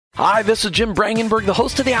Hi, this is Jim Brangenberg, the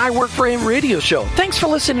host of the I Work for Him radio show. Thanks for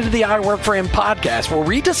listening to the I Work for Him podcast, where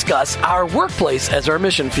we discuss our workplace as our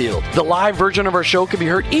mission field. The live version of our show can be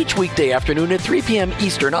heard each weekday afternoon at 3 p.m.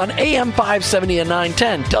 Eastern on AM 570 and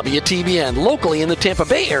 910 WTBN, locally in the Tampa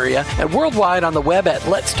Bay area, and worldwide on the web at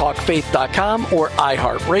letstalkfaith.com or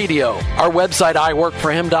iHeartRadio. Our website,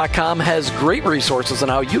 iworkforhim.com, has great resources on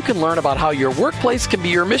how you can learn about how your workplace can be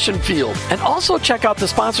your mission field. And also check out the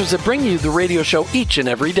sponsors that bring you the radio show each and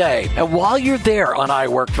every day. And while you're there on I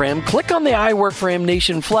Work for Him, click on the I Work for Him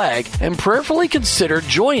Nation flag and prayerfully consider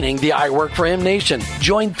joining the I Work for Him Nation.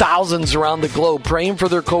 Join thousands around the globe praying for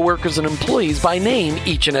their coworkers and employees by name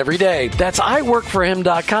each and every day. That's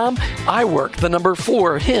iworkforhim.com. I work the number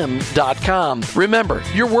 4 him.com. Remember,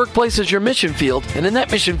 your workplace is your mission field, and in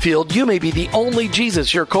that mission field, you may be the only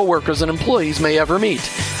Jesus your coworkers and employees may ever meet.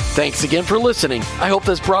 Thanks again for listening. I hope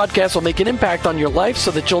this broadcast will make an impact on your life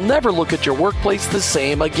so that you'll never look at your workplace the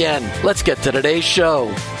same again. Let's get to today's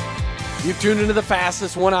show. You tuned into the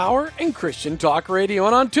fastest 1 hour in Christian Talk Radio.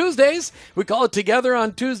 And on Tuesdays, we call it Together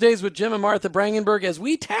on Tuesdays with Jim and Martha Brangenberg as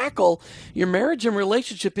we tackle your marriage and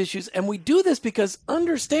relationship issues. And we do this because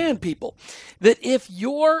understand, people, that if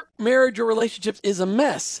your marriage or relationships is a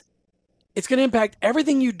mess, it's going to impact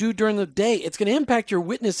everything you do during the day. It's going to impact your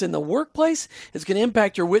witness in the workplace. It's going to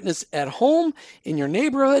impact your witness at home, in your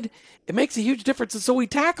neighborhood. It makes a huge difference. And so we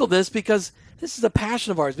tackle this because this is a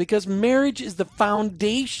passion of ours, because marriage is the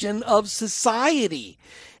foundation of society.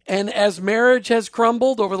 And as marriage has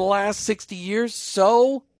crumbled over the last 60 years,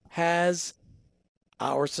 so has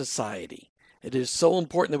our society. It is so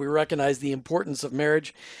important that we recognize the importance of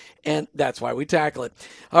marriage, and that's why we tackle it.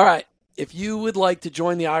 All right. If you would like to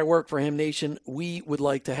join the I Work for Him Nation, we would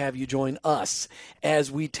like to have you join us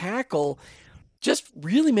as we tackle just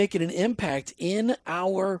really making an impact in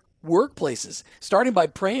our workplaces, starting by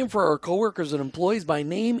praying for our coworkers and employees by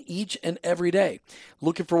name each and every day,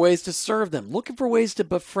 looking for ways to serve them, looking for ways to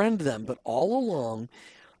befriend them, but all along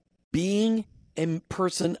being a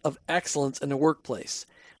person of excellence in the workplace.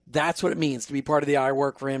 That's what it means to be part of the I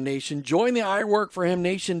Work for Him Nation. Join the I Work for Him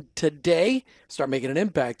Nation today. Start making an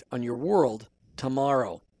impact on your world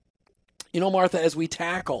tomorrow. You know, Martha, as we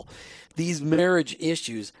tackle these marriage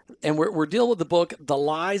issues, and we're dealing with the book, The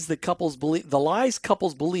Lies Couples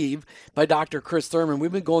Believe by Dr. Chris Thurman.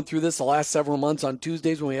 We've been going through this the last several months on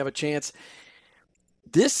Tuesdays when we have a chance.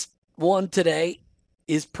 This one today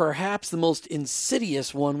is perhaps the most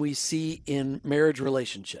insidious one we see in marriage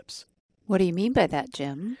relationships. What do you mean by that,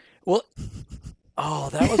 Jim? Well,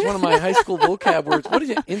 that was one of my high school vocab words. What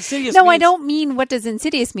is it? Insidious No, means, I don't mean what does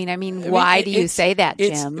insidious mean. I mean, why do you say that,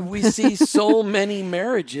 Jim? We see so many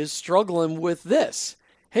marriages struggling with this.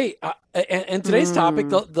 Hey, and today's topic,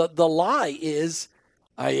 the lie is,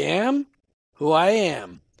 I am who I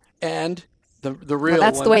am. And the real one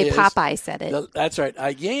that's the way is, Popeye said it. That's right.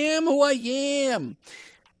 I am who I am.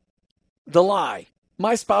 The lie.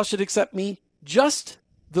 My spouse should accept me just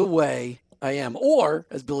the way I am. Or,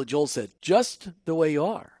 as Billy Joel said, just the way you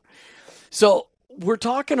are. So we're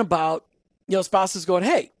talking about, spouses going,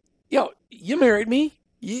 hey, you married me.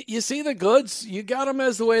 You see the goods. You got them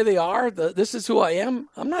as the way they are. This is who I am.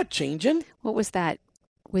 I'm not changing. What was that?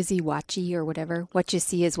 Wizzy-watchy or whatever? What you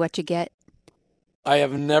see is what you get. I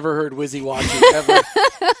have never heard wizzy-watchy ever.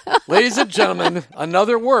 Ladies and gentlemen,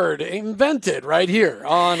 another word invented right here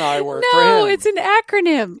on I Work for Him. No, it's an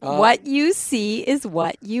acronym. What you see is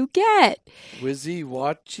what you get.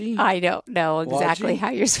 Wizzy-watchy? I don't know exactly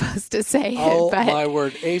how you're supposed to say it. Oh, but my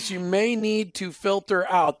word. Ace, you may need to filter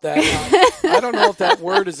out that. I don't know if that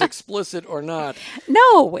word is explicit or not.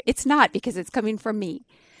 No, it's not, because it's coming from me.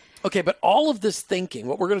 Okay, but all of this thinking,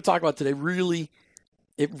 what we're going to talk about today, really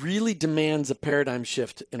demands a paradigm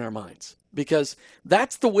shift in our minds, because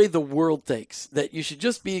that's the way the world thinks, that you should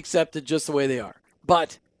just be accepted just the way they are.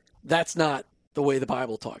 But that's not the way the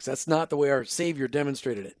Bible talks. That's not the way our Savior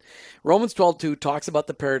demonstrated it. Romans 12:2 talks about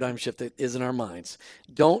the paradigm shift that is in our minds.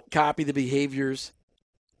 Don't copy the behaviors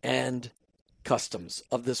and customs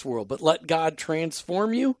of this world, but let God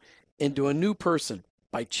transform you into a new person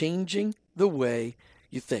by changing the way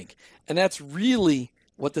you think. And that's really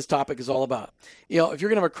what this topic is all about. If you're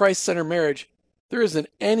going to have a Christ-centered marriage, there isn't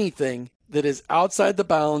anything that is outside the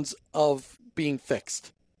bounds of being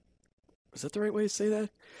fixed. Is that the right way to say that?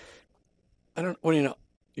 What do you know?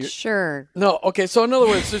 Sure. No. Okay. So in other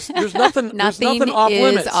words, there's nothing. There's nothing off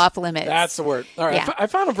limits. Off limits. That's the word. All right. Yeah. I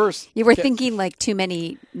found a verse. You were thinking like too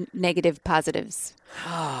many negative positives.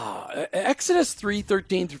 Exodus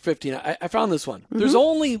 3:13 through 15. I found this one. Mm-hmm. There's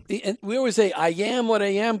only, and we always say, I am what I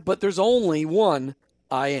am, but there's only one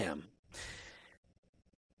I am.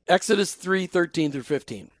 Exodus 3:13 through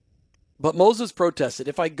 15. But Moses protested,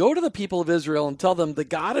 "If I go to the people of Israel and tell them, the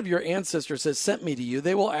God of your ancestors has sent me to you,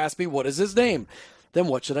 they will ask me, what is his name? Then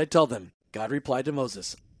what should I tell them?" God replied to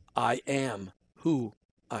Moses, "I am who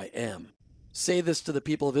I am. Say this to the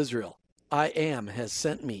people of Israel, I am has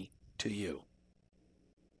sent me to you."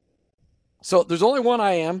 So there's only one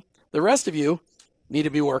I am. The rest of you need to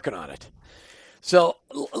be working on it. So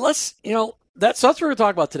let's, that's what we're going to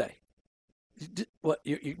talk about today. Martha's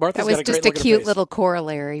That was got a just great a cute little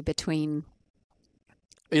corollary between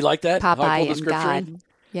You like that? Popeye and God.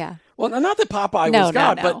 Yeah. Well, not that Popeye was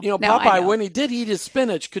God, no. but Popeye, when he did eat his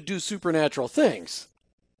spinach, could do supernatural things.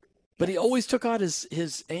 But he always took out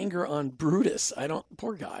his anger on Brutus.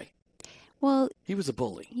 Poor guy. Well, he was a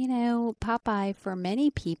bully. Popeye for many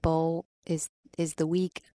people is the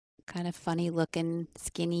weak, kind of funny looking,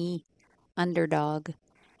 skinny underdog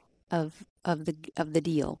of the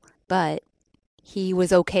deal. But he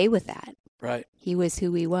was okay with that. Right. He was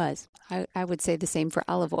who he was. I would say the same for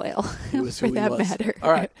olive oil, for that matter.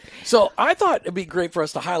 All right. So I thought it'd be great for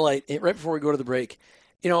us to highlight, right before we go to the break,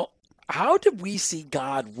 how did we see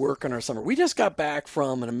God work in our summer? We just got back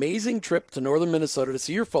from an amazing trip to northern Minnesota to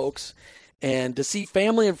see your folks and to see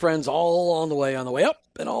family and friends all on the way up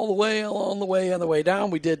and all the way along the way on the way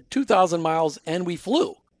down. We did 2,000 miles and we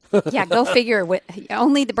flew. Yeah, go figure.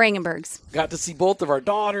 Only the Brangenbergs. Got to see both of our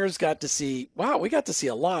daughters. We got to see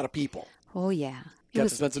a lot of people. Oh, yeah. Got to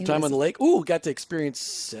spend some time on the lake. Ooh, got to experience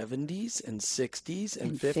 70s and 60s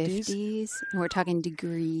and 50s. And we're talking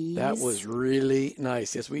degrees. That was really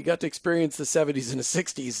nice. Yes, we got to experience the 70s and the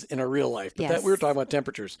 60s in our real life. But we were talking about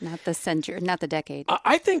temperatures. Not the century, not the decade.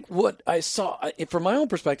 I think what I saw, from my own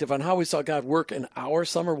perspective on how we saw God work in our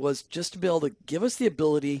summer, was just to be able to give us the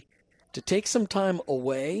ability to take some time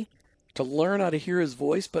away, to learn how to hear his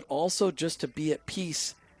voice, but also just to be at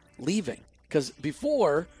peace leaving. Because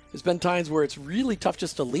before, there's been times where it's really tough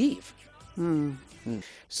just to leave.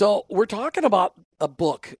 So we're talking about a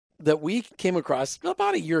book that we came across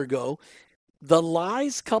about a year ago, The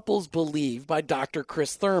Lies Couples Believe by Dr.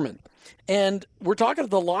 Chris Thurman. And we're talking,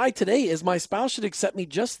 the lie today is, my spouse should accept me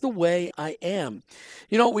just the way I am.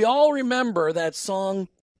 We all remember that song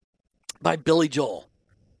by Billy Joel.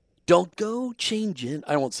 Don't go changing.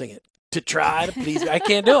 I won't sing it. To try to please me. I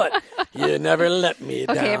can't do it. You never let me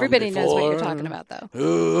down. Okay, everybody before. knows what you're talking about, though.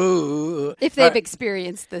 Ooh. If they've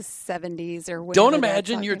experienced the 70s or whatever. Don't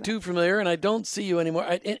imagine you're too familiar, and I don't see you anymore.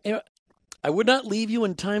 I would not leave you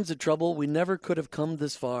in times of trouble. We never could have come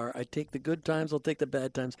this far. I take the good times. I'll take the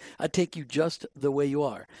bad times. I take you just the way you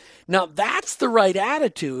are. Now, that's the right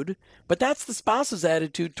attitude, but that's the spouse's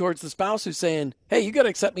attitude towards the spouse who's saying, hey, you got to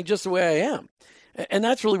accept me just the way I am. And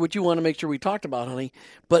that's really what you want to make sure we talked about, honey.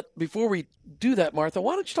 But before we do that, Martha,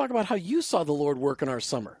 why don't you talk about how you saw the Lord work in our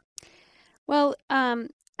summer? Well,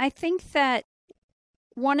 I think that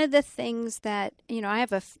one of the things that, I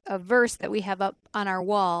have a verse that we have up on our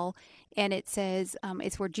wall, and it says,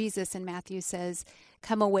 it's where Jesus in Matthew says,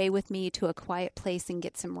 come away with me to a quiet place and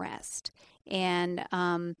get some rest. And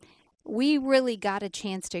we really got a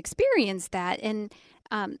chance to experience that. And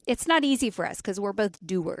it's not easy for us because we're both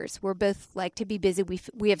doers. We're both like to be busy.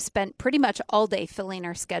 We have spent pretty much all day filling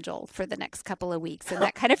our schedule for the next couple of weeks, and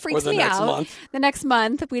that kind of freaks me out. Month. The next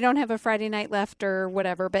month, we don't have a Friday night left or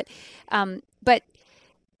whatever. But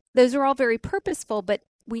those are all very purposeful. But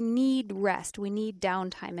we need rest. We need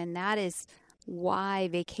downtime, and that is why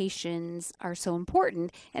vacations are so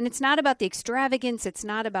important. And it's not about the extravagance. It's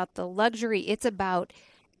not about the luxury. It's about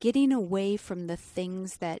getting away from the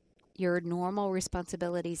things that your normal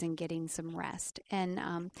responsibilities and getting some rest.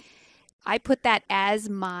 And I put that as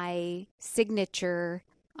my signature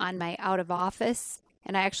on my out of office.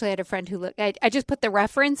 And I actually had a friend who I just put the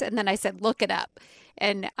reference and then I said, look it up.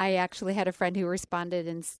 And I actually had a friend who responded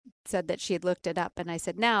and said that she had looked it up. And I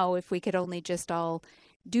said, now, if we could only just all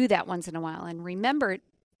do that once in a while. And remember,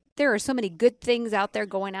 there are so many good things out there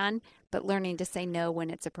going on, but learning to say no when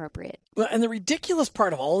it's appropriate. Well, and the ridiculous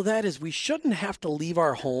part of all of that is we shouldn't have to leave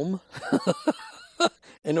our home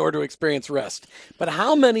in order to experience rest. But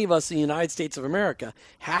how many of us in the United States of America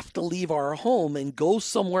have to leave our home and go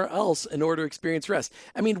somewhere else in order to experience rest?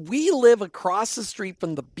 I mean, we live across the street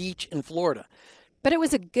from the beach in Florida. But it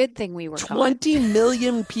was a good thing we were 20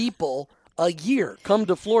 million people a year come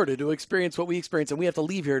to Florida to experience what we experience, and we have to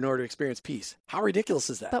leave here in order to experience peace. How ridiculous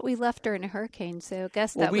is that? But we left her in a hurricane, so I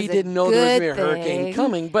guess Well, that we was didn't a know there was good going to be a hurricane thing.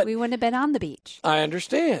 coming, but we wouldn't have been on the beach. I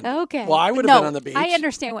understand. Okay. Well, I would have been on the beach. I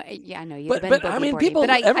understand. I know you'd But, have been but I mean, boogie-boarding, people, but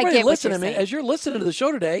I everybody get what listen you're to me. saying. As you're listening to the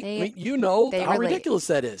show today, I mean, you know how relate. ridiculous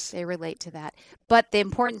that is. They relate to that. But the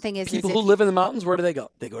important thing is People who live in the mountains, where do they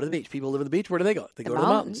go? They go to the beach. People who live in the beach, where do they go? They go to the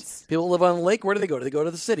mountains. People who live on the lake, where do they go? They go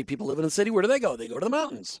to the city. People who live in the city, where do they go? They go to the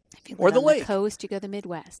mountains or the lake. If you live on the coast, you go to the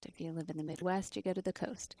Midwest. If you live in the Midwest, you go to the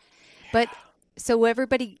coast. But so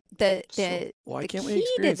everybody, why can't key we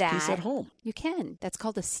experience to that, peace at home? You can. That's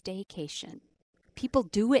called a staycation. People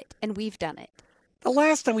do it, and we've done it. The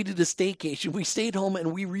last time we did a staycation, we stayed home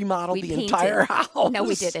and we remodeled the painted. entire house. No,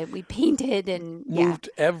 we didn't. We painted and moved.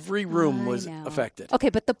 Every room was affected. Okay,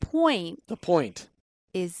 but the point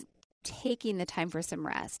is taking the time for some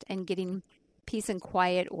rest and getting peace and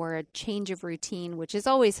quiet or a change of routine, which is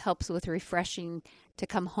always helps with refreshing to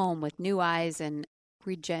come home with new eyes and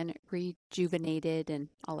rejuvenated and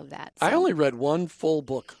all of that. So. I only read one full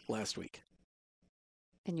book last week.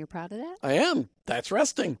 And you're proud of that? I am. That's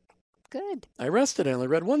resting. Good. I rested. I only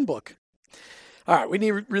read one book. All right,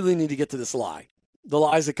 we really need to get to this lie. The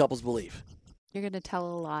lies that couples believe. You're going to tell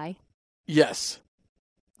a lie? Yes.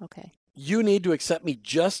 Okay. You need to accept me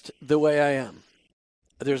just the way I am.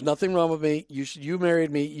 There's nothing wrong with me. You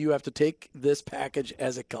married me. You have to take this package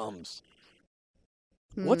as it comes.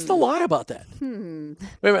 What's the lie about that? Wait a minute.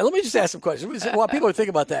 Let me just ask some questions. While people are thinking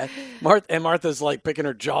about that, Martha's like picking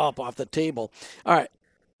her jaw up off the table. All right.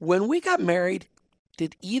 When we got married,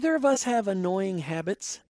 did either of us have annoying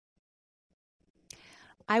habits?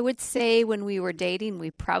 I would say when we were dating,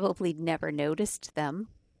 we probably never noticed them.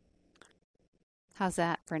 How's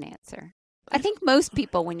that for an answer? I think most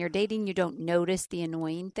people, when you're dating, you don't notice the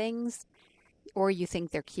annoying things, or you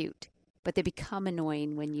think they're cute, but they become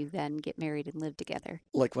annoying when you then get married and live together.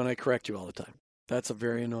 Like when I correct you all the time. That's a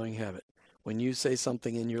very annoying habit. When you say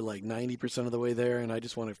something and you're like 90% of the way there and I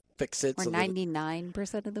just want to fix it. Or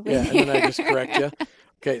 99% of the way there. Yeah, and then I just correct you.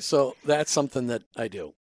 Okay, so that's something that I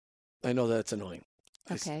do. I know that's annoying.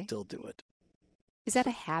 Okay. I still do it. Is that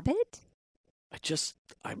a habit? It is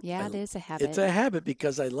a habit. It's a habit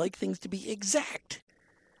because I like things to be exact.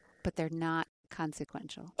 But they're not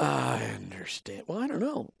consequential. I understand. Well, I don't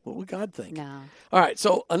know. What would God think? No. All right.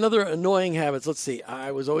 So another annoying habits. Let's see.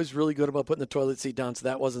 I was always really good about putting the toilet seat down, so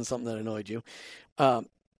that wasn't something that annoyed you. How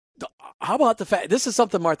about the fact? This is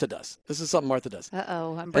something Martha does.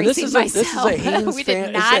 Uh-oh. I'm bracing myself. This is a Haynes we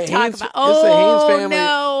did not talk about. Oh,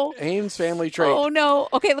 no. Haynes family trait. Oh, no.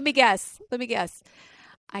 Okay, let me guess.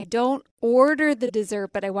 I don't order the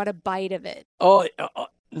dessert, but I want a bite of it. Oh,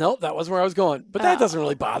 no, that wasn't where I was going. But that doesn't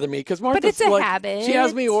really bother me because Martha's But it's a habit. She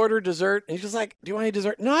has me order dessert, and she's like, "Do you want any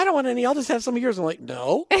dessert?" No, I don't want any. I'll just have some of yours. I'm like,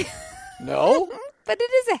 no. But it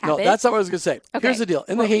is a habit. No, that's not what I was going to say. Okay. Here's the deal.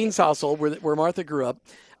 In the Haynes household, where Martha grew up,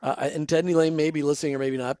 and Ted and Elaine may be listening or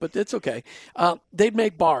maybe not, but it's okay. They'd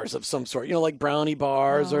make bars of some sort, like brownie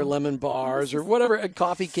bars or lemon bars or whatever, a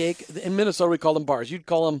coffee cake. In Minnesota, we call them bars. You'd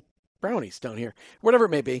call them brownies down here, whatever it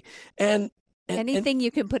may be. And anything you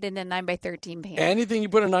can put in a 9x13 pan. Anything you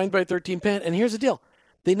put in a 9x13 pan. And here's the deal.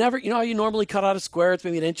 They never, how you normally cut out a square, it's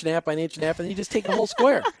maybe an inch and a half by an inch and a half, and you just take the whole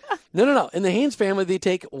square. No. In the Haynes family, they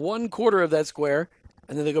take 1/4 of that square,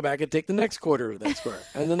 and then they go back and take the next quarter of that square.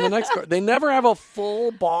 And then the next quarter. They never have a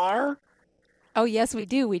full bar. Oh, yes, we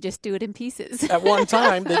do. We just do it in pieces. At one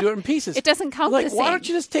time, they do it in pieces. It doesn't count the same. Why don't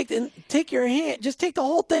you just take your hand, just take the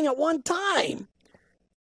whole thing at one time?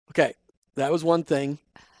 Okay, that was one thing.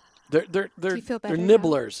 They're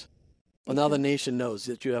nibblers. Well, now the nation knows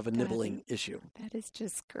that you have a nibbling issue. That is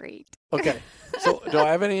just great. Okay, so do I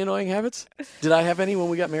have any annoying habits? Did I have any when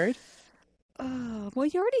we got married? Oh, well,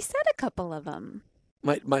 you already said a couple of them.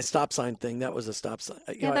 My stop sign thing, that was a stop sign.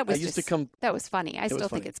 That was funny. I still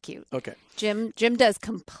think it's cute. Okay. Jim does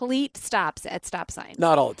complete stops at stop signs.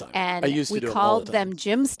 Not all the time. And I used to do we it all called the time. them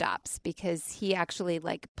Jim stops because he actually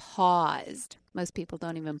paused. Most people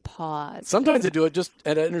don't even pause. Sometimes I do it just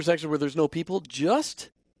at an intersection where there's no people, just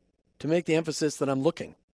to make the emphasis that I'm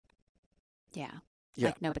looking. Yeah.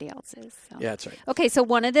 Like nobody else is. So. Yeah, that's right. Okay, so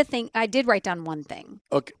one of the things, I did write down one thing.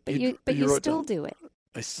 Okay. But you still do it.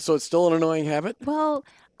 So it's still an annoying habit? Well,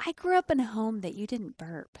 I grew up in a home that you didn't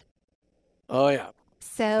burp. Oh, yeah.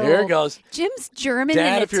 So here it goes. Jim's German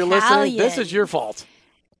Dad, and if you're Italian. listening, this is your fault.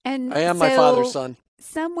 And I am my father's son.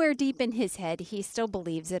 Somewhere deep in his head, he still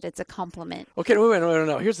believes that it's a compliment. Okay,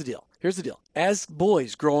 wait. Here's the deal. As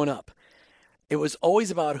boys growing up, it was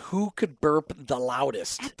always about who could burp the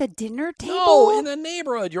loudest. At the dinner table? No, in the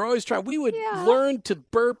neighborhood. You're always trying. We would learn to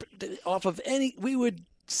burp off of we would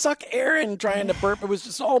suck air in trying to burp. It was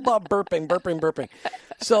just all about burping.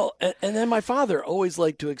 So, and then my father always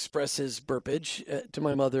liked to express his burpage to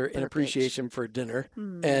my mother in appreciation for dinner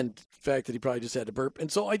and the fact that he probably just had to burp.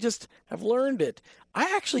 And so I just have learned it.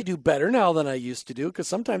 I actually do better now than I used to do because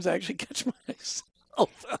sometimes I actually catch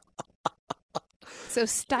myself. So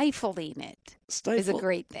stifling it is a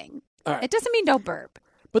great thing. All right. It doesn't mean don't burp.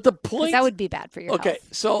 But the point... that would be bad for your health. Okay,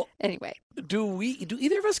 so... Anyway. Do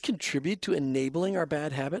either of us contribute to enabling our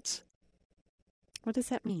bad habits? What does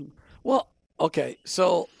that mean? Well, okay,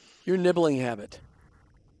 so your nibbling habit.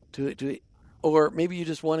 Or maybe you're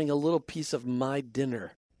just wanting a little piece of my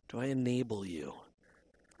dinner. Do I enable you?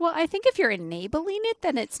 Well, I think if you're enabling it,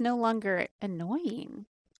 then it's no longer annoying.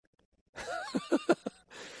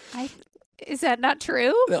 Is that not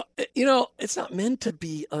true? No, it's not meant to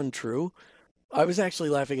be untrue. I was actually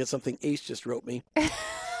laughing at something Ace just wrote me.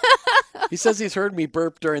 He says he's heard me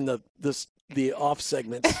burp during the off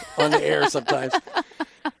segments on the air sometimes.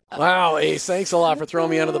 Wow, Ace, thanks a lot for throwing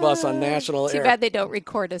me under the bus on national air. Too bad they don't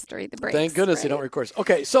record us during the breaks. Thank goodness they don't record us.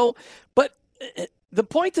 Okay, so, but the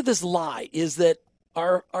point of this lie is that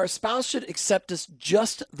our spouse should accept us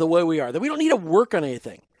just the way we are, that we don't need to work on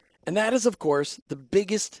anything. And that is, of course, the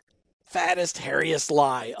biggest, fattest, hairiest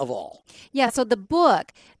lie of all. Yeah, so the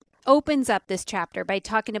book opens up this chapter by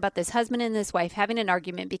talking about this husband and this wife having an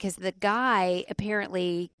argument because the guy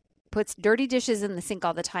apparently puts dirty dishes in the sink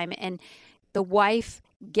all the time, and the wife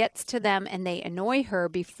gets to them and they annoy her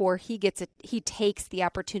before he takes the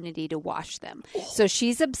opportunity to wash them. So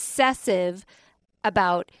she's obsessive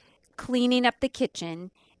about cleaning up the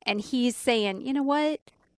kitchen, and he's saying, you know what?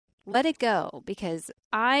 Let it go, because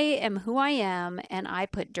I am who I am, and I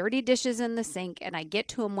put dirty dishes in the sink, and I get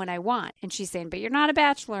to them when I want. And she's saying, but you're not a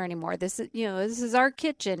bachelor anymore. This is our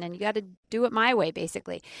kitchen, and you got to do it my way,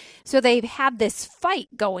 basically. So they have this fight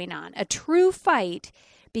going on, a true fight,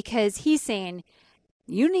 because he's saying,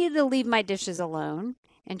 you need to leave my dishes alone,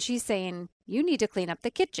 and she's saying, you need to clean up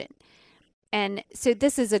the kitchen. And so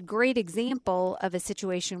this is a great example of a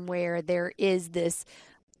situation where there is this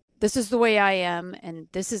is the way I am, and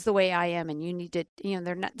this is the way I am, and you need to,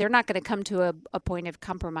 they're not going to come to a point of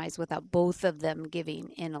compromise without both of them giving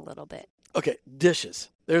in a little bit. Okay, dishes.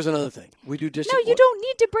 There's another thing. We do dishes. No, you don't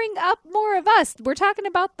need to bring up more of us. We're talking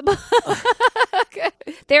about the book.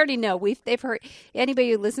 They already know. They've heard.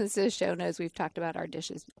 Anybody who listens to the show knows we've talked about our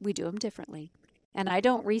dishes. We do them differently. And I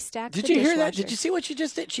don't restack the dishwasher. Did you hear that? Did you see what she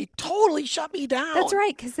just did? She totally shut me down. That's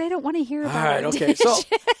right, because they don't want to hear about it. All right, okay. So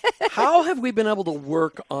how have we been able to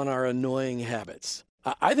work on our annoying habits?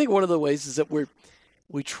 I think one of the ways is that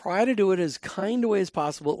we try to do it as kind a way as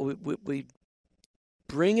possible. We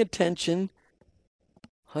bring attention.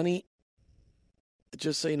 Honey,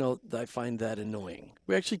 just so you know, I find that annoying.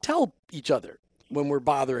 We actually tell each other when we're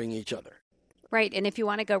bothering each other. Right, and if you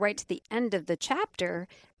want to go right to the end of the chapter,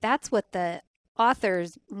 that's what the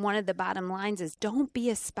authors, one of the bottom lines is, don't be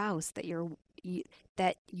a spouse that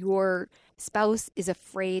your spouse is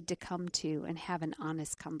afraid to come to and have an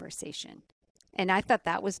honest conversation. And I thought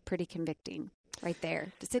that was pretty convicting right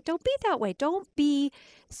there. To say, don't be that way. Don't be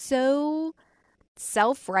so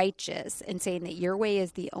self-righteous and saying that your way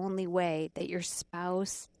is the only way, that your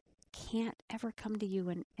spouse can't ever come to you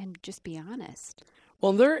and just be honest.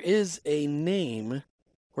 Well, there is a name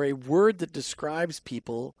or a word that describes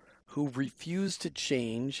people who refuse to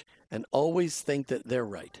change and always think that they're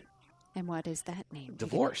right. And what is that name?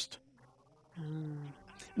 Divorced.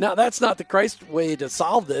 Now, that's not the Christ way to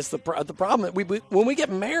solve this. The problem, when we get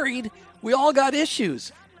married, we all got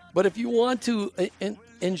issues. But if you want to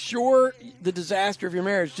ensure the disaster of your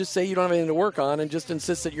marriage, just say you don't have anything to work on and just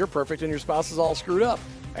insist that you're perfect and your spouse is all screwed up.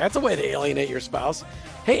 That's a way to alienate your spouse.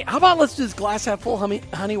 Hey, how about let's do this glass half full,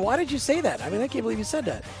 honey? Why did you say that? I mean, I can't believe you said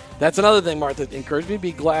that. That's another thing Martha encouraged me to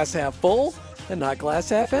be glass half full and not glass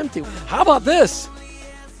half empty. How about this?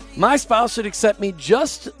 My spouse should accept me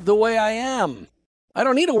just the way I am. I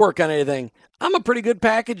don't need to work on anything. I'm a pretty good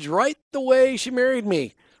package right the way she married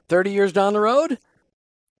me. 30 years down the road?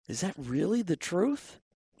 Is that really the truth?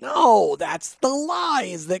 No, that's the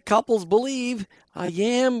lies that couples believe. I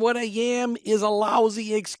am what I am is a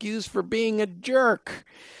lousy excuse for being a jerk.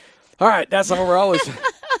 All right, that's how we're always...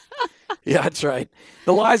 Yeah, that's right.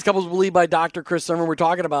 The lies couples believe by Dr. Chris Sermon. We're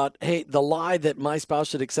talking about, hey, the lie that my spouse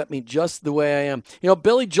should accept me just the way I am. You know,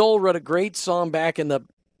 Billy Joel wrote a great song back in the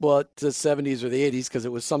 70s or the 80s, because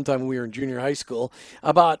it was sometime when we were in junior high school,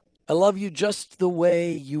 about I love you just the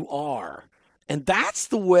way you are. And that's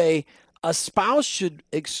the way a spouse should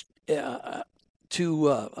express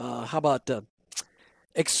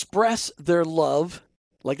their love.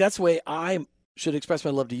 Like, that's the way I should express my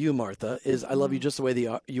love to you, Martha, is I love you just the way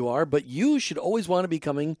that you are, but you should always want to be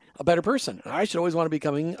becoming a better person. I should always want to be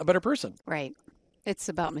becoming a better person. Right. It's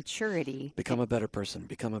about maturity. Become a better person.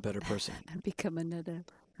 Become a better person. Become another.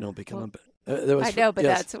 No, become Well, I know, but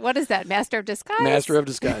that's, what is that? Master of disguise? Master of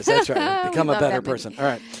disguise. That's right. Become a better person. All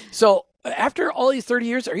right. So after all these 30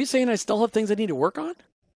 years, are you saying I still have things I need to work on?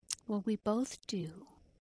 Well, we both do.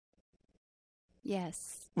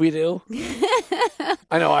 Yes. We do?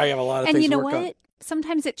 I know I have a lot of and things you know to work what? on.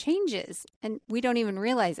 Sometimes it changes and we don't even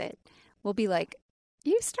realize it. We'll be like,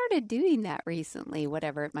 you started doing that recently,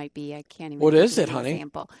 whatever it might be. I can't even What think is of it, an honey?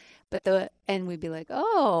 example. But and we'd be like,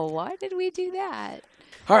 oh, why did we do that?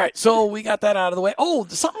 All right, so we got that out of the way. Oh,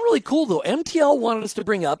 something really cool, though. MTL wanted us to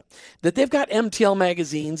bring up that they've got MTL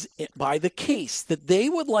magazines by the case that they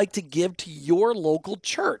would like to give to your local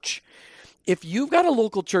church. If you've got a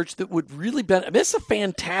local church that would really benefit, this is a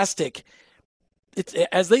fantastic, it's,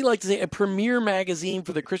 as they like to say, a premier magazine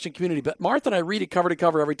for the Christian community. But Martha and I read it cover to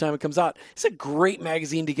cover every time it comes out. It's a great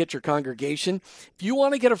magazine to get your congregation. If you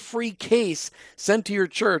want to get a free case sent to your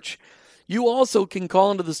church, you also can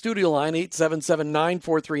call into the studio line,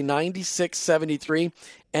 877-943-9673,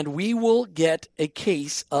 and we will get a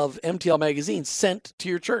case of MTL magazine sent to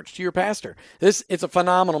your church, to your pastor. It's a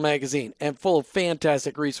phenomenal magazine and full of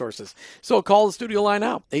fantastic resources. So call the studio line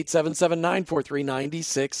now,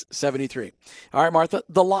 877-943-9673. All right, Martha,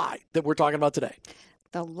 the lie that we're talking about today.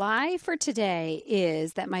 The lie for today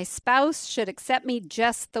is that my spouse should accept me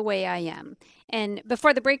just the way I am. And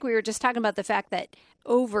before the break, we were just talking about the fact that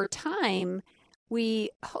over time, we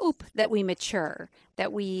hope that we mature,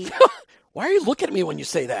 that we... Why are you looking at me when you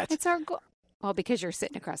say that? It's our goal. Well, because you're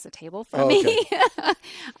sitting across the table from me.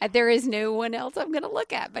 There is no one else I'm going to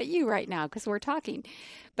look at but you right now because we're talking.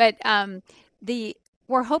 But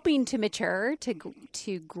we're hoping to mature,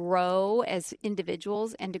 to grow as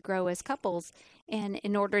individuals and to grow as couples. And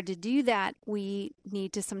in order to do that, we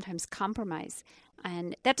need to sometimes compromise.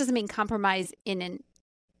 And that doesn't mean compromise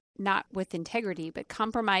not with integrity, but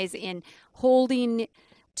compromise in holding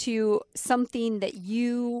to something that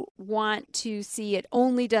you want to see it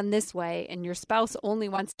only done this way, and your spouse only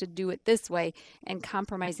wants to do it this way, and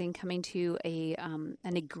compromising, coming to an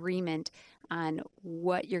agreement on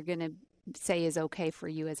what you're going to say is okay for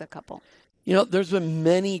you as a couple. You know, there's been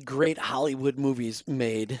many great Hollywood movies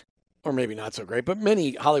made, or maybe not so great, but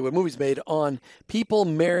many Hollywood movies made on people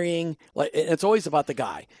marrying, like, it's always about the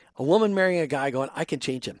guy. A woman marrying a guy going, I can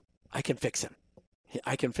change him. I can fix him.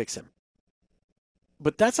 I can fix him.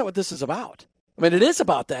 But that's not what this is about. I mean, it is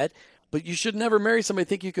about that, but you should never marry somebody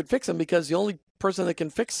think you could fix them, because the only person that can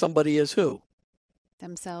fix somebody is who?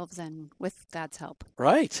 Themselves, and with God's help.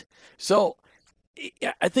 Right. So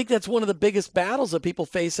I think that's one of the biggest battles that people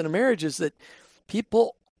face in a marriage, is that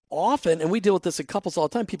people often, and we deal with this in couples all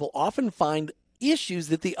the time, people often find issues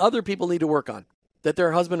that the other people need to work on, that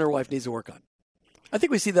their husband or wife needs to work on. I think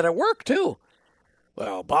we see that at work too.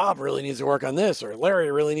 Well, Bob really needs to work on this, or Larry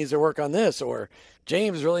really needs to work on this, or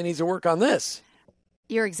James really needs to work on this.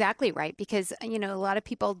 You're exactly right, because, a lot of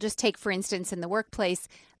people just take, for instance, in the workplace,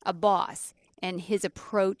 a boss and his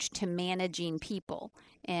approach to managing people.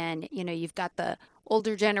 And, you've got the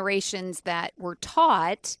older generations that were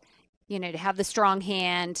taught, to have the strong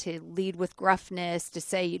hand, to lead with gruffness, to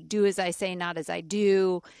say, do as I say, not as I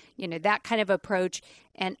do, that kind of approach,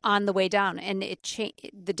 and on the way down. And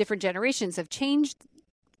the different generations have changed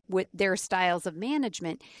with their styles of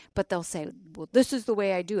management, but they'll say, well, this is the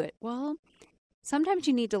way I do it. Well, sometimes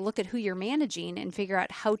you need to look at who you're managing and figure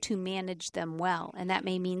out how to manage them well. And that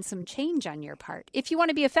may mean some change on your part. If you want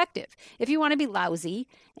to be effective, if you want to be lousy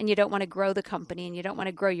and you don't want to grow the company and you don't want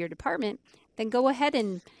to grow your department, then go ahead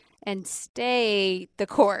and stay the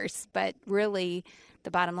course. But really,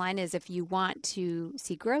 the bottom line is, if you want to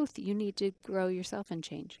see growth, you need to grow yourself and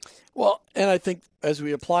change. Well, and I think as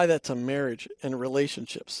we apply that to marriage and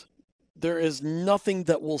relationships, there is nothing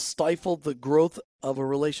that will stifle the growth of a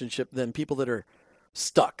relationship than people that are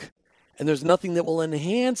stuck. And there's nothing that will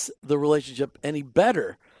enhance the relationship any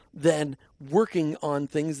better than working on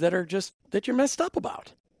things that you're messed up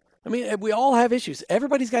about. I mean, we all have issues.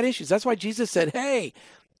 Everybody's got issues. That's why Jesus said, hey,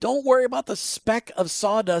 don't worry about the speck of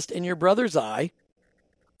sawdust in your brother's eye.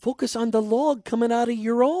 Focus on the log coming out of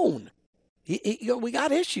your own. We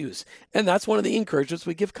got issues. And that's one of the encouragements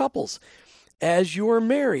we give couples. As you're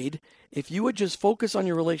married, if you would just focus on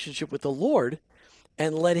your relationship with the Lord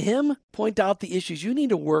and let him point out the issues you need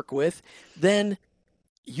to work with, then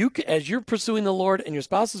as you're pursuing the Lord and your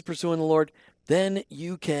spouse is pursuing the Lord, then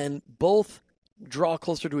you can both draw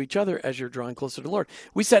closer to each other as you're drawing closer to the Lord.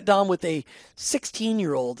 We sat down with a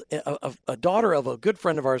 16-year-old, a daughter of a good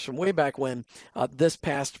friend of ours from way back when, this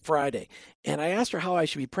past Friday. And I asked her how I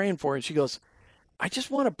should be praying for her, and she goes, I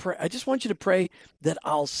just want to pray. I just want you to pray that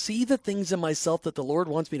I'll see the things in myself that the Lord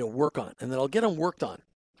wants me to work on, and that I'll get them worked on.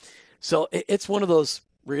 So it's one of those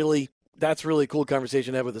that's really cool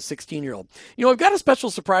conversation to have with a 16-year-old. You know, I've got a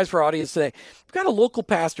special surprise for our audience today. We've got a local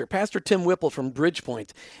pastor, Pastor Tim Whipple from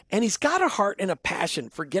Bridgepoint, and he's got a heart and a passion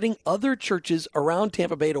for getting other churches around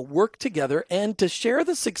Tampa Bay to work together and to share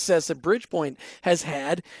the success that Bridgepoint has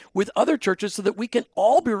had with other churches so that we can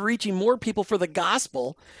all be reaching more people for the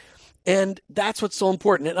gospel. And that's what's so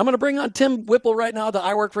important. And I'm going to bring on Tim Whipple right now to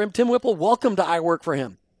I Work for Him. Tim Whipple, welcome to I Work for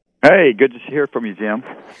Him. Hey, good to hear from you, Jim.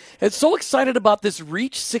 And so excited about this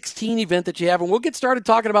Reach 16 event that you have, and we'll get started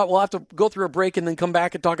talking about, we'll have to go through a break and then come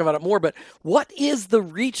back and talk about it more, but what is the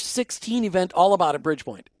Reach 16 event all about at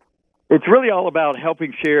Bridgepoint? It's really all about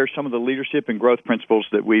helping share some of the leadership and growth principles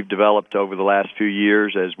that we've developed over the last few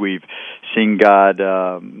years as we've seen God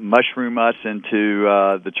mushroom us into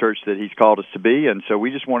the church that He's called us to be. And so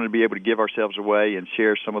we just wanted to be able to give ourselves away and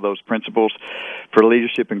share some of those principles for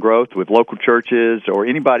leadership and growth with local churches or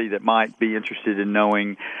anybody that might be interested in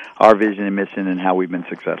knowing our vision and mission and how we've been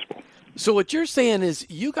successful. So what you're saying is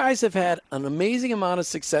you guys have had an amazing amount of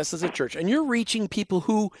success as a church, and you're reaching people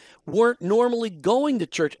who weren't normally going to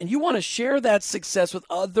church, and you want to share that success with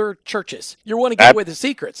other churches. You want to give away the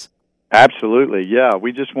secrets. Absolutely, yeah.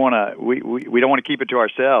 We just want to. We don't want to keep it to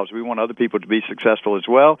ourselves. We want other people to be successful as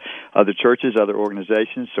well, other churches, other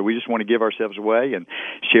organizations. So we just want to give ourselves away and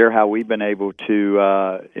share how we've been able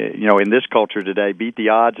to, in this culture today, beat the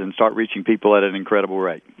odds and start reaching people at an incredible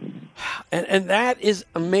rate. And that is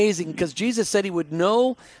amazing because Jesus said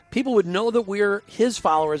people would know that we're His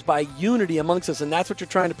followers by unity amongst us, and that's what you're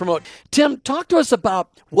trying to promote. Tim, talk to us about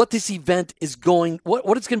what this event is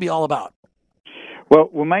what it's going to be all about.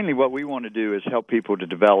 Well, mainly what we want to do is help people to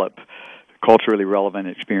develop culturally relevant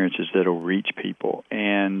experiences that will reach people.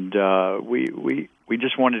 And we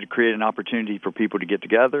just wanted to create an opportunity for people to get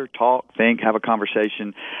together, talk, think, have a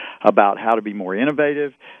conversation about how to be more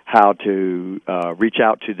innovative, how to reach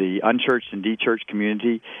out to the unchurched and de-churched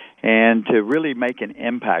community, and to really make an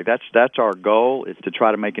impact. That's our goal, is to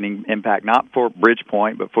try to make an impact, not for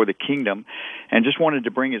Bridgepoint, but for the kingdom. And just wanted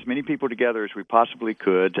to bring as many people together as we possibly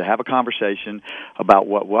could to have a conversation about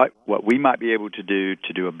what we might be able to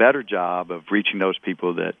do a better job of reaching those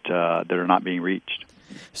people that are not being reached.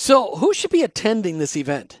 So who should be attending this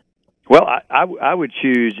event? Well, I would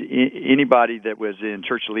choose anybody that was in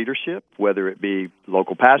church leadership, whether it be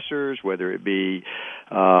local pastors, whether it be,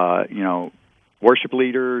 worship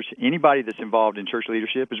leaders, anybody that's involved in church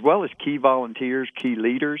leadership, as well as key volunteers, key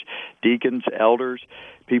leaders, deacons, elders,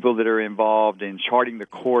 people that are involved in charting the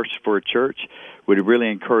course for a church. Would really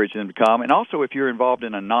encourage them to come. And also, if you're involved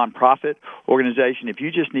in a nonprofit organization, if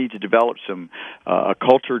you just need to develop some a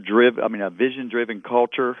vision-driven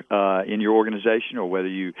culture in your organization, or whether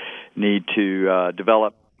you need to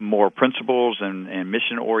develop more principles and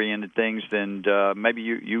mission-oriented things, then maybe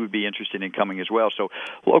you would be interested in coming as well. So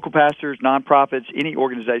local pastors, nonprofits, any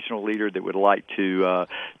organizational leader that would like to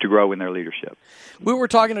grow in their leadership. We were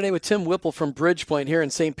talking today with Tim Whipple from Bridgepoint here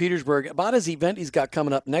in St. Petersburg about his event he's got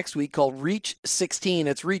coming up next week called Reach 16.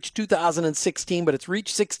 It's Reach 2016, but it's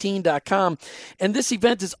reach16.com. And this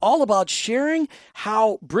event is all about sharing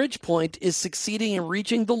how Bridgepoint is succeeding in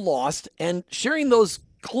reaching the lost and sharing those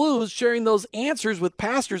clues, sharing those answers with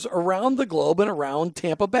pastors around the globe and around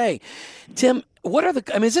Tampa Bay. Tim,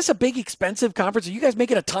 is this a big, expensive conference? Are you guys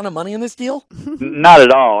making a ton of money in this deal? Not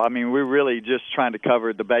at all. I mean, we're really just trying to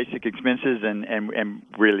cover the basic expenses, and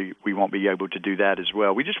really we won't be able to do that as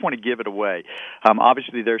well. We just want to give it away.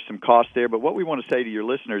 Obviously, there's some cost there, but what we want to say to your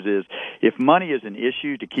listeners is if money is an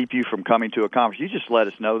issue to keep you from coming to a conference, you just let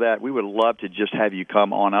us know that. We would love to just have you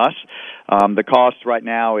come on us. The cost right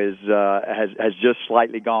now has just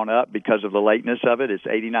slightly gone up because of the lateness of it. It's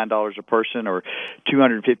 $89 a person or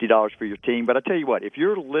 $250 for your team. But I tell you what, if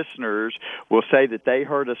your listeners will say that they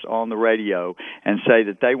heard us on the radio and say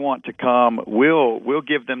that they want to come, we'll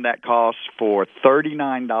give them that cost for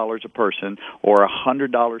 $39 a person or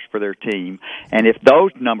 $100 for their team. And if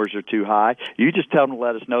those numbers are too high, you just tell them to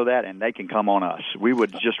let us know that, and they can come on us. We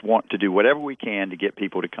would just want to do whatever we can to get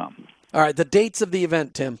people to come. All right, the dates of the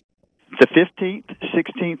event, Tim. The 15th,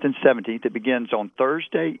 16th, and 17th. It begins on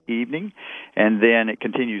Thursday evening, and then it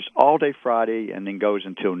continues all day Friday, and then goes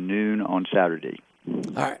until noon on Saturday. All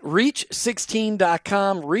right,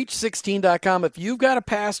 reach16.com, reach16.com. If you've got a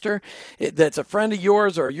pastor that's a friend of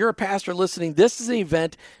yours or you're a pastor listening, this is an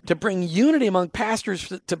event to bring unity among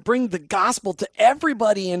pastors, to bring the gospel to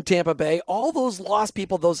everybody in Tampa Bay, all those lost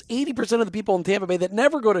people, those 80% of the people in Tampa Bay that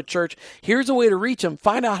never go to church. Here's a way to reach them.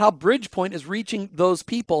 Find out how Bridgepoint is reaching those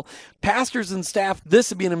people. Pastors and staff,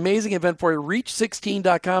 this would be an amazing event for you.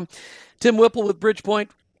 Reach16.com. Tim Whipple with Bridgepoint.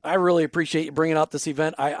 I really appreciate you bringing out this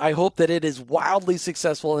event. I hope that it is wildly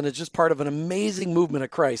successful and it's just part of an amazing movement of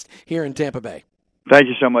Christ here in Tampa Bay. Thank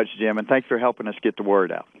you so much, Jim, and thanks for helping us get the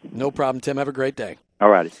word out. No problem, Tim. Have a great day. All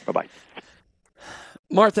righty. Bye-bye.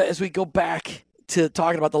 Martha, as we go back to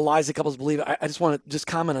talking about the lies that couples believe, I just want to just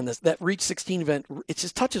comment on this. That Reach 16 event, it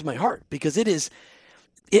just touches my heart because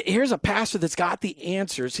here's a pastor that's got the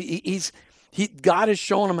answers. God is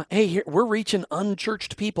showing them, hey, here, we're reaching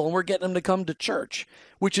unchurched people and we're getting them to come to church,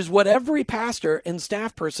 which is what every pastor and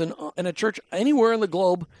staff person in a church anywhere in the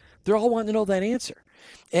globe, they're all wanting to know that answer.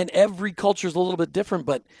 And every culture is a little bit different,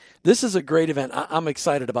 but this is a great event. I'm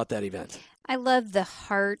excited about that event. I love the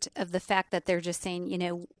heart of the fact that they're just saying,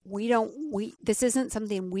 this isn't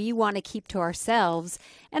something we want to keep to ourselves.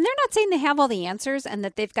 And they're not saying they have all the answers and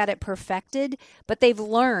that they've got it perfected, but they've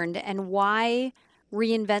learned. And why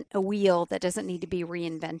reinvent a wheel that doesn't need to be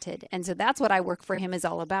reinvented? And so that's what I Work for Him is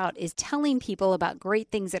all about, is telling people about great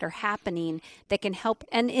things that are happening that can help.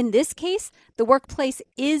 And in this case, the workplace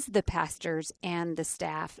is the pastors and the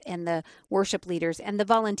staff and the worship leaders and the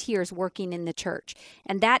volunteers working in the church.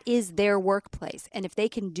 And that is their workplace. And if they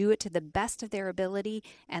can do it to the best of their ability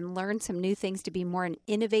and learn some new things to be more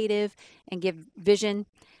innovative and give vision,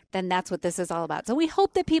 then that's what this is all about. So we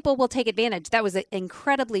hope that people will take advantage. That was an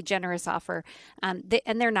incredibly generous offer. And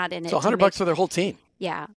they're not in it. So $100 for their whole team.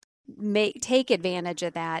 Yeah. Take advantage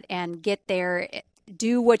of that and get there.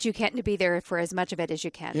 Do what you can to be there for as much of it as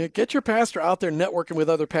you can. Yeah, get your pastor out there networking with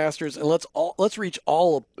other pastors, and let's reach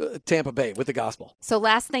all of Tampa Bay with the gospel. So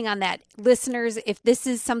last thing on that, listeners, if this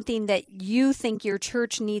is something that you think your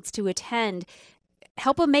church needs to attend,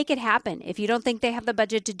 help them make it happen. If you don't think they have the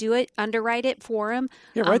budget to do it, underwrite it for them.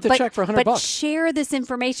 Yeah, write the check for $100. But share this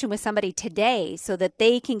information with somebody today so that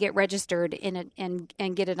they can get registered in it and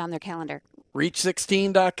get it on their calendar.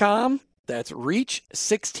 Reach16.com. That's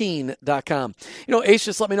reach16.com. Ace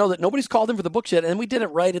just let me know that nobody's called in for the books yet, and we did it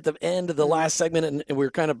right at the end of the last segment, and we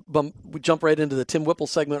were we jumped right into the Tim Whipple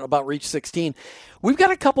segment about Reach 16. We've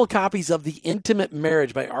got a couple of copies of The Intimate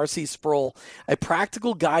Marriage by R.C. Sproul, a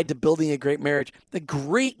practical guide to building a great marriage, a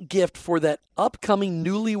great gift for that upcoming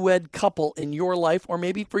newlywed couple in your life, or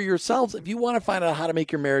maybe for yourselves if you want to find out how to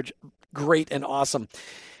make your marriage great and awesome.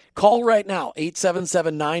 Call right now,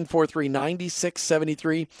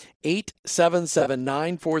 877-943-9673,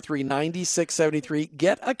 877-943-9673.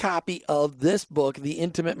 Get a copy of this book, The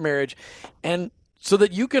Intimate Marriage, and so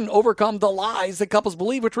that you can overcome the lies that couples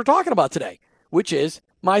believe, which we're talking about today, which is,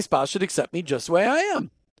 my spouse should accept me just the way I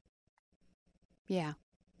am. Yeah.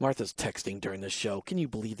 Martha's texting during this show. Can you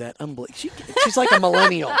believe that? She's like a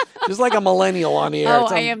millennial. She's like a millennial on the air. Oh,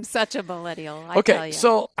 I am such a millennial. I tell you.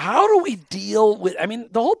 So how do we deal with,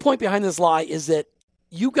 the whole point behind this lie is that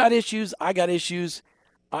you got issues, I got issues.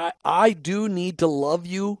 I do need to love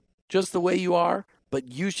you just the way you are, but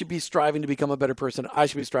you should be striving to become a better person. I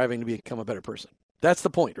should be striving to become a better person. That's the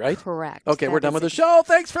point, right? Correct. Okay, we're done with the show.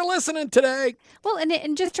 Thanks for listening today. Well,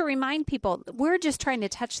 and just to remind people, we're just trying to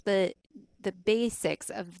touch the basics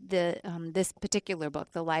of this particular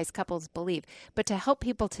book, The Lies Couples Believe, but to help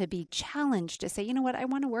people to be challenged to say, you know what, I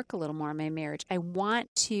want to work a little more on my marriage. I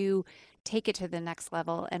want to take it to the next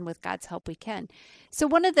level, and with God's help, we can. So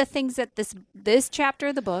one of the things that this chapter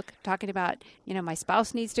of the book, talking about, my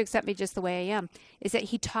spouse needs to accept me just the way I am, is that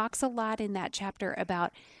he talks a lot in that chapter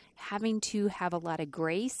about having to have a lot of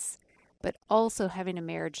grace, but also having a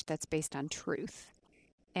marriage that's based on truth.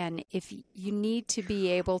 And if you need to be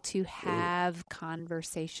able to have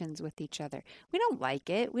conversations with each other, we don't like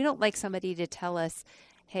it. We don't like somebody to tell us,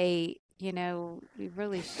 hey, we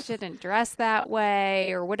really shouldn't dress that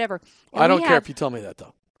way or whatever. And I don't care if you tell me that,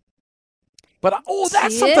 though. But,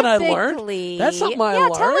 that's something I learned. That's something I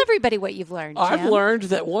learned. Yeah, tell everybody what you've learned, Jim. I've learned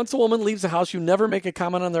that once a woman leaves the house, you never make a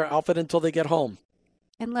comment on their outfit until they get home.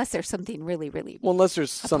 Unless there's something really, really unless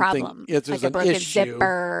there's something, problem, if there's like a broken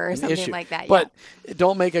zipper or something like that. But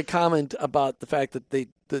don't make a comment about the fact that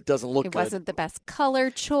that doesn't look good. It wasn't the best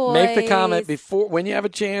color choice. Make the comment when you have a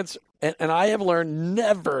chance. And I have learned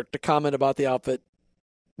never to comment about the outfit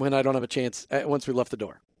when I don't have a chance once we left the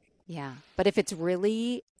door. Yeah, but if it's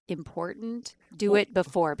really important, do it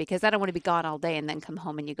before, because I don't want to be gone all day and then come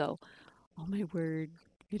home and you go, oh my word,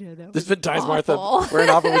 There's been times, Martha, where an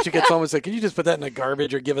offer when she gets home and say, "Can you just put that in the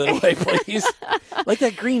garbage or give it away, please?" Like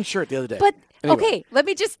that green shirt the other day. But anyway. Okay,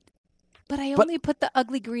 But I only put the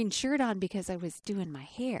ugly green shirt on because I was doing my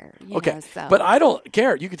hair. So. But I don't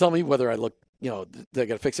care. You can tell me whether I look, that I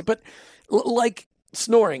got to fix it. But like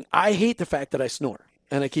snoring, I hate the fact that I snore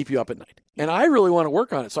and I keep you up at night. And I really want to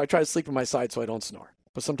work on it. So I try to sleep on my side so I don't snore.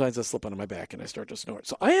 But sometimes I slip onto my back and I start to snore.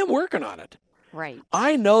 So I am working on it. Right.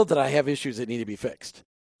 I know that I have issues that need to be fixed.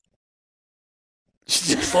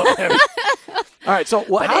 Just look at me. All right, so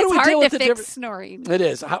how do we deal with the difference? Snoring. It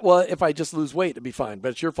is. Well, if I just lose weight, it'd be fine. But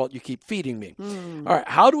it's your fault. You keep feeding me. All right,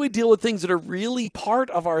 how do we deal with things that are really part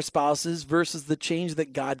of our spouses versus the change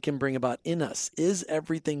that God can bring about in us? Is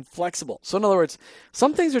everything flexible? So in other words,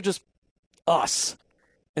 some things are just us,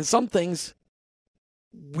 and some things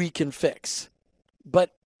we can fix.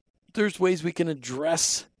 But there's ways we can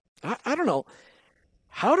address. I don't know.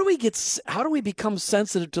 How do we become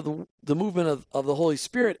sensitive to the movement of the Holy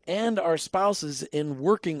Spirit and our spouses in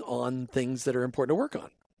working on things that are important to work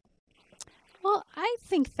on? Well, I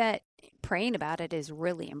think that praying about it is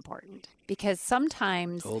really important because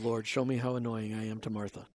sometimes... Oh, Lord, show me how annoying I am to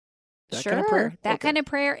Martha. That sure, kind of prayer? That kind of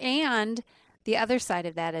prayer. And the other side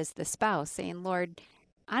of that is the spouse saying, Lord,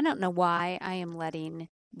 I don't know why I am letting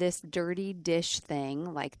this dirty dish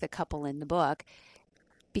thing, like the couple in the book,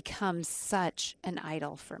 becomes such an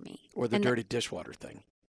idol for me. Or the dirty dishwater thing.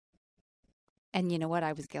 And you know what?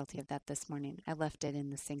 I was guilty of that this morning. I left it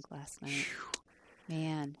in the sink last night.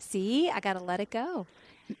 Man, see? I got to let it go.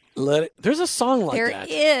 There's a song like that.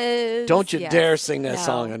 There is. Don't you dare sing that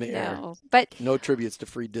song on the air. But no tributes to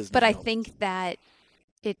free Disney. But I think that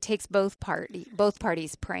it takes both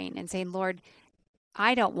parties praying and saying, Lord,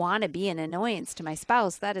 I don't want to be an annoyance to my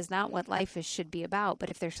spouse. That is not what life should be about. But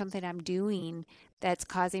if there's something I'm doing that's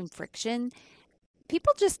causing friction,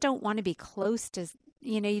 people just don't want to be close to,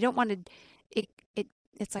 you don't want to,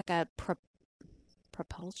 it's like a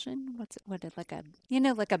propulsion. Like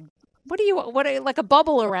a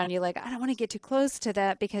bubble around you. Like, I don't want to get too close to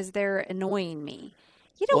that because they're annoying me.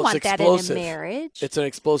 You don't want that in a marriage. It's an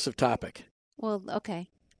explosive topic. Well, okay.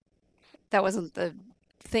 That wasn't the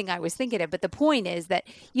thing I was thinking of, but the point is that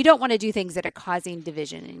you don't want to do things that are causing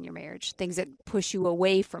division in your marriage, things that push you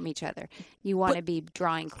away from each other. You want to be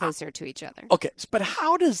drawing closer to each other. Okay, but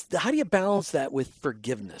how do you balance that with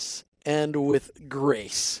forgiveness and with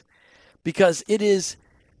grace? Because it is,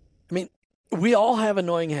 we all have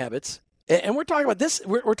annoying habits, and we're talking about this.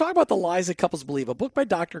 We're talking about the lies that couples believe. A book by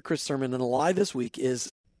Dr. Chris Sermon, and the lie this week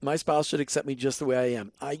is, my spouse should accept me just the way I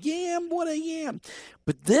am. I am what I am.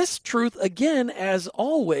 But this truth, again, as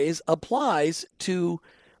always, applies to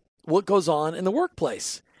what goes on in the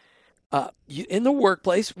workplace. In the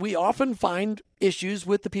workplace, we often find issues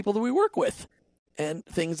with the people that we work with and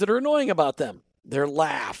things that are annoying about them. Their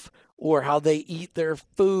laugh or how they eat their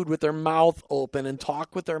food with their mouth open and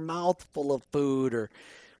talk with their mouth full of food, or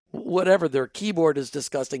whatever. Their keyboard is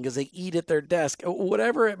disgusting because they eat at their desk.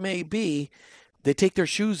 Whatever it may be. They take their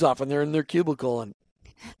shoes off and they're in their cubicle. And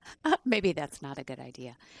maybe that's not a good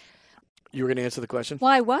idea. You were going to answer the question? Well,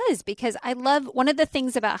 I was, because I love one of the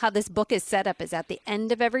things about how this book is set up is at the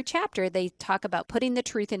end of every chapter, they talk about putting the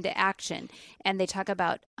truth into action. And they talk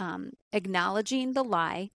about acknowledging the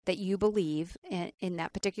lie that you believe in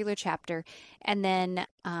that particular chapter, and then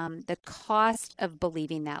the cost of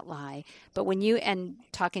believing that lie. But and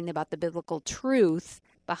talking about the biblical truth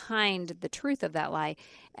behind the truth of that lie.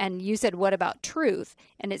 And you said, what about truth?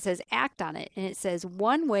 And it says, act on it. And it says,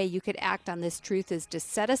 one way you could act on this truth is to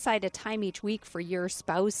set aside a time each week for your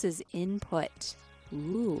spouse's input.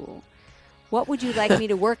 Ooh. What would you like me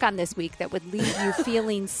to work on this week that would leave you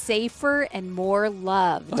feeling safer and more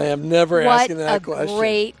loved? I am never asking that question. What a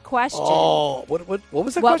great question. Oh, what was that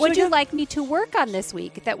question What would again? you like me to work on this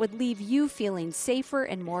week that would leave you feeling safer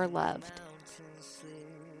and more loved?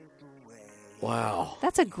 Wow.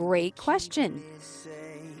 That's a great question.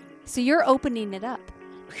 So you're opening it up.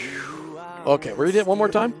 Okay, read it one more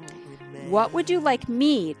time. What would you like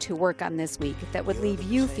me to work on this week that would leave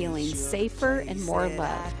you feeling safer and more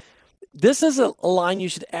loved? This is a line you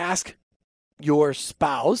should ask your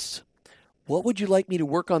spouse. What would you like me to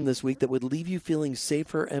work on this week that would leave you feeling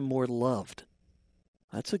safer and more loved?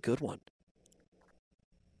 That's a good one.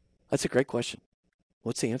 That's a great question.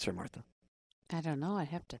 What's the answer, Martha? I don't know. I'd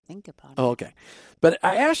have to think about it. Oh, okay. But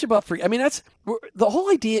I asked you about free. That's the whole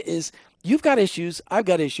idea is you've got issues, I've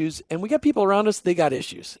got issues, and we got people around us, they got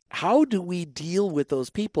issues. How do we deal with those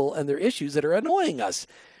people and their issues that are annoying us?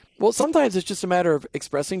 Well, sometimes it's just a matter of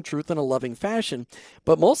expressing truth in a loving fashion.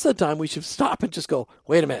 But most of the time we should stop and just go,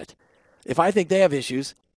 wait a minute. If I think they have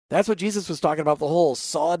issues, That's what Jesus was talking about, the whole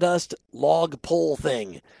sawdust log pole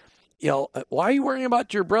thing. Why are you worrying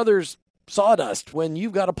about your brother's sawdust when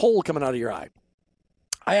you've got a pole coming out of your eye?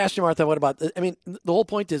 I asked you, Martha, what about, the whole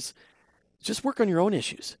point is just work on your own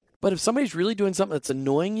issues. But if somebody's really doing something that's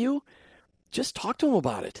annoying you, just talk to them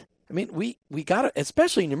about it. We got to,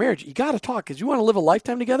 especially in your marriage, you got to talk because you want to live a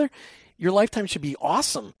lifetime together. Your lifetime should be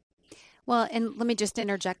awesome. Well, and let me just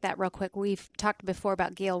interject that real quick. We've talked before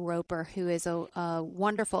about Gail Roper, who is a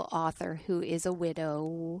wonderful author who is a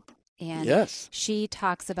widow. And yes, she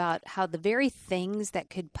talks about how the very things that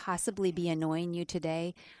could possibly be annoying you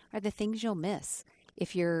today are the things you'll miss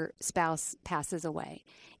if your spouse passes away.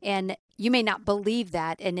 And you may not believe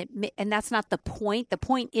that, and that's not the point. The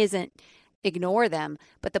point isn't ignore them,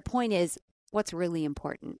 but the point is what's really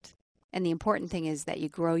important. And the important thing is that you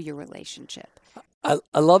grow your relationship.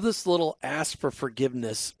 I love this little ask for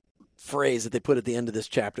forgiveness phrase that they put at the end of this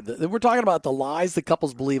chapter. We're talking about The Lies That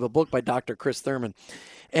Couples Believe, a book by Dr. Chris Thurman.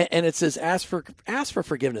 And it says, ask for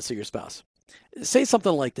forgiveness of your spouse. Say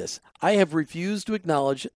something like this: I have refused to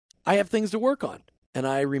acknowledge I have things to work on, and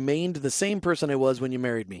I remained the same person I was when you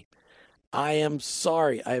married me. I am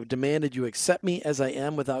sorry I have demanded you accept me as I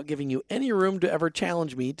am without giving you any room to ever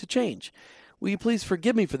challenge me to change. Will you please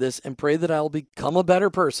forgive me for this and pray that I will become a better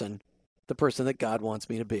person, the person that God wants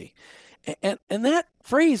me to be? And that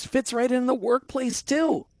phrase fits right in the workplace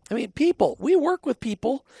too. People, we work with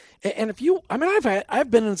people, and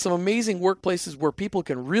I've been in some amazing workplaces where people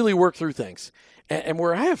can really work through things, and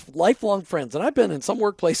where I have lifelong friends, and I've been in some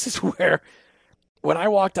workplaces where when I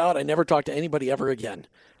walked out, I never talked to anybody ever again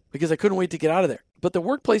because I couldn't wait to get out of there. But the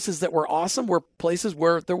workplaces that were awesome were places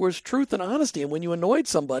where there was truth and honesty, and when you annoyed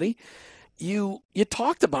somebody, you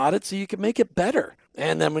talked about it so you could make it better.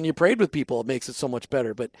 And then when you prayed with people, it makes it so much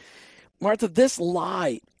better. But Martha, this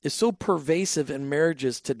lie is so pervasive in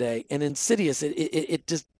marriages today and insidious. It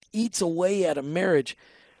just eats away at a marriage.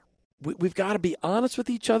 We've got to be honest with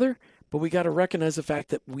each other, but we got to recognize the fact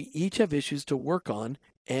that we each have issues to work on,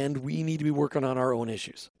 and we need to be working on our own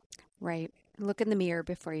issues. Right. Look in the mirror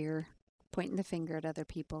before you're pointing the finger at other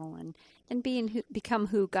people, and become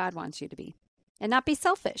who God wants you to be, and not be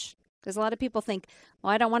selfish. Because a lot of people think,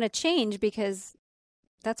 well, I don't want to change because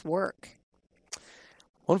that's work.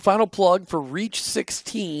 One final plug for Reach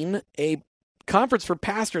 16, a conference for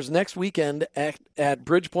pastors next weekend at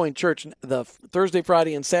Bridgepoint Church, the Thursday,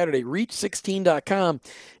 Friday, and Saturday. Reach16.com.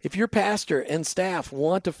 If your pastor and staff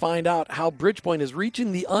want to find out how Bridgepoint is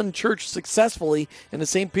reaching the unchurched successfully in the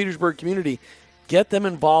St. Petersburg community, get them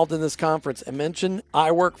involved in this conference and mention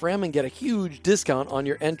I Work For Him and get a huge discount on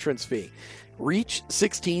your entrance fee.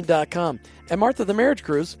 Reach16.com. And Martha, the marriage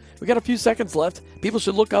cruise, we got a few seconds left. People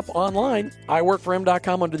should look up online,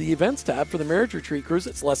 iworkforhim.com, under the events tab for the marriage retreat cruise.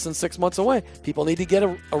 It's less than 6 months away. People need to get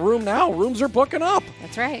a room now. Rooms are booking up.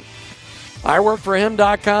 That's right.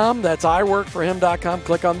 iworkforhim.com. That's iworkforhim.com.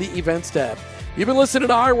 Click on the events tab. You've been listening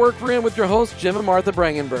to I Work For Him with your hosts, Jim and Martha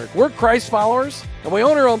Brangenberg. We're Christ followers, and we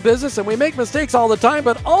own our own business, and we make mistakes all the time,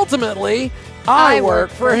 but ultimately, I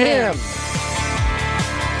work for Him.